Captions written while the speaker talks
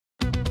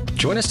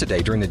Join us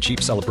today during the Jeep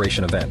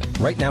Celebration event.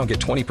 Right now, get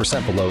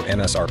 20% below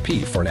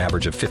MSRP for an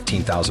average of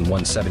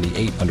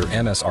 $15,178 under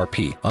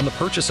MSRP on the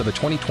purchase of a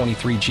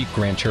 2023 Jeep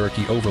Grand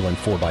Cherokee Overland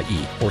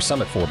 4xE or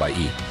Summit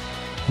 4xE.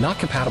 Not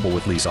compatible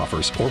with lease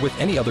offers or with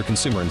any other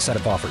consumer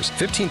incentive offers.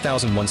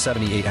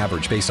 $15,178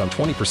 average based on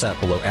 20%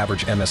 below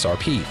average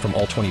MSRP from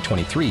all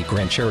 2023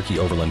 Grand Cherokee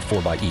Overland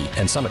 4xE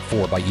and Summit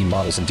 4xE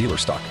models in dealer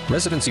stock.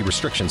 Residency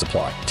restrictions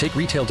apply. Take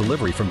retail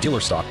delivery from dealer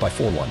stock by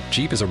 4/1.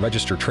 Jeep is a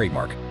registered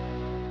trademark.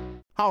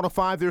 Out of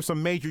 5, there's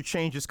some major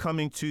changes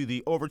coming to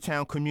the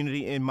Overtown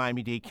community in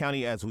Miami-Dade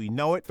County as we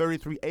know it.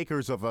 33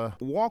 acres of a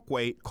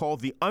walkway called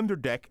the Under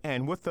Deck.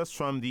 And with us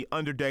from the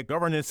Under Deck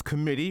Governance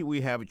Committee,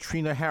 we have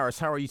Trina Harris.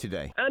 How are you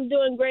today? I'm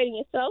doing great. And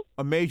yourself?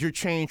 A major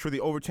change for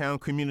the Overtown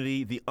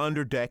community, the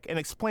Under Deck. And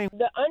explain.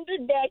 The Under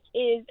Deck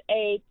is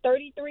a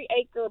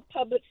 33-acre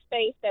public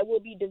space that will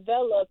be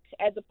developed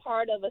as a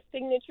part of a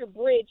signature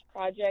bridge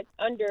project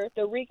under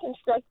the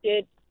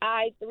reconstructed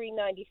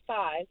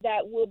I-395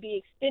 that will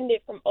be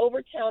extended from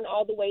Overtown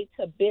all the way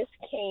to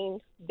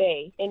Biscayne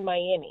Bay in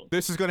Miami.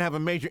 This is going to have a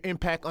major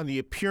impact on the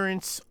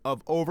appearance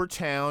of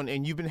Overtown,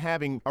 and you've been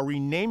having a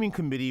renaming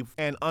committee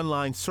and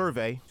online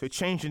survey to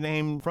change the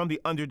name from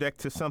the Under Deck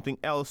to something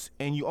else,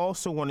 and you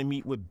also want to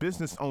meet with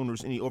business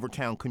owners in the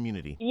Overtown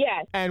community.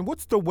 Yes. And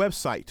what's the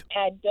website?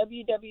 At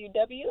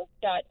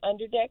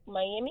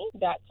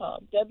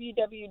www.underdeckmiami.com.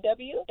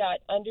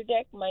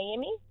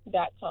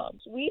 www.underdeckmiami.com.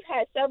 We've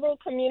had several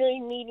community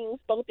meetings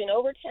both in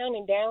Overtown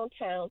and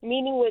downtown,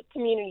 meeting with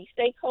community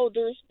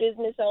stakeholders,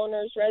 business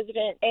owners,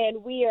 residents,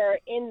 and we are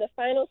in the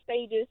final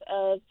stages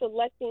of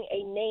selecting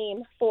a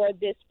name for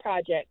this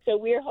project. So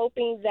we're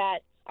hoping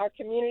that our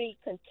community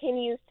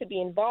continues to be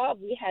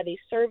involved. We have a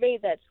survey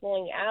that's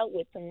going out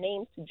with some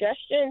name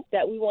suggestions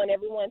that we want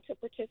everyone to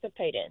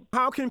participate in.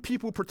 How can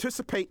people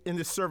participate in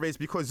the surveys?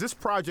 Because this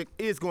project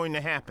is going to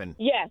happen.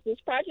 Yes,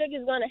 this project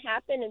is going to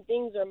happen and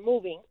things are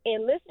moving.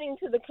 And listening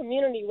to the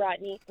community,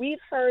 Rodney,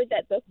 we've heard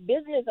that the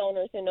business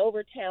owners in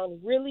Overtown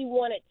really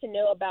wanted to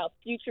know about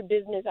future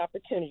business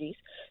opportunities.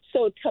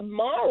 So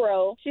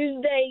tomorrow,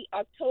 Tuesday,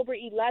 October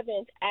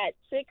 11th at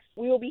 6,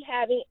 we will be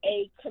having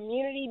a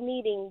community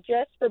meeting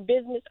just for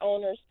business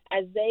owners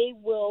as they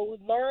will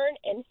learn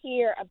and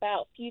hear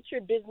about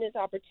future business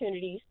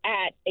opportunities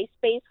at a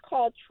space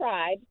called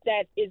Tribe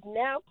that is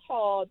now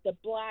called the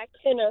Black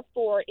Center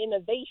for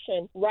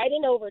Innovation right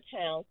in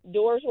Overtown.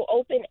 Doors will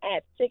open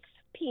at 6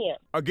 p.m.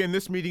 Again,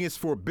 this meeting is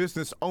for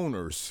business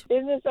owners.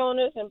 Business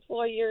owners,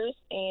 employers,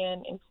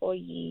 and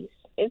employees.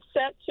 It's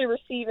set to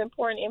receive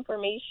important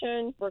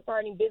information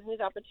regarding business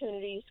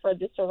opportunities for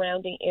the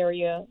surrounding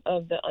area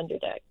of the Under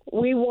Deck.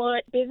 We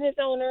want business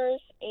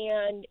owners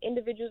and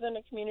individuals in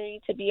the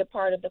community to be a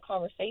part of the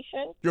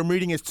conversation. Your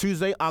meeting is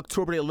Tuesday,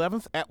 October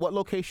 11th. At what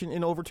location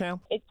in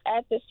Overtown? It's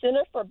at the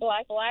Center for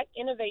Black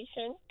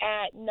Innovation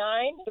at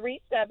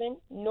 937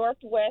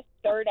 Northwest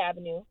 3rd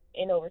Avenue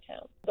in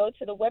Overtown. Go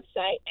to the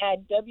website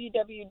at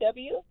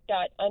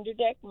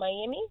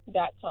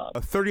www.underdeckmiami.com.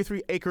 A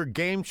 33-acre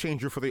game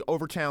changer for the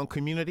Overtown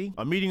community.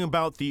 A meeting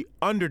about the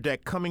Under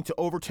Deck coming to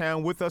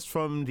Overtown. With us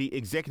from the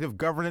Executive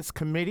Governance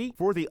Committee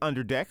for the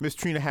Under Deck, Ms.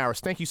 Trina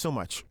Harris. Thank you so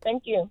much.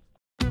 Thank you.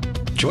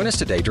 Join us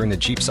today during the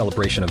Jeep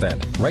Celebration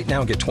event. Right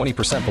now, get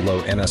 20%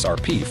 below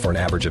MSRP for an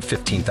average of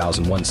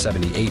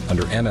 $15,178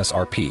 under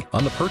MSRP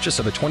on the purchase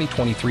of a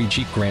 2023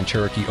 Jeep Grand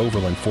Cherokee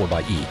Overland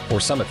 4xE or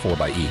Summit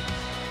 4xE.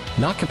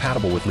 Not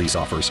compatible with lease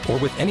offers or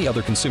with any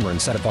other consumer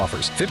incentive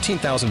offers.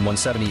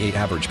 $15,178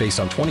 average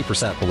based on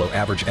 20% below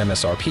average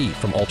MSRP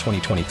from all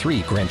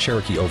 2023 Grand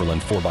Cherokee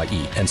Overland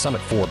 4xE and Summit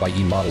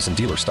 4xE models in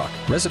dealer stock.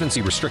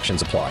 Residency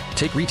restrictions apply.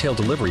 Take retail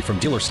delivery from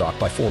dealer stock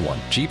by 4/1.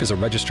 Jeep is a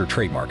registered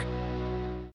trademark.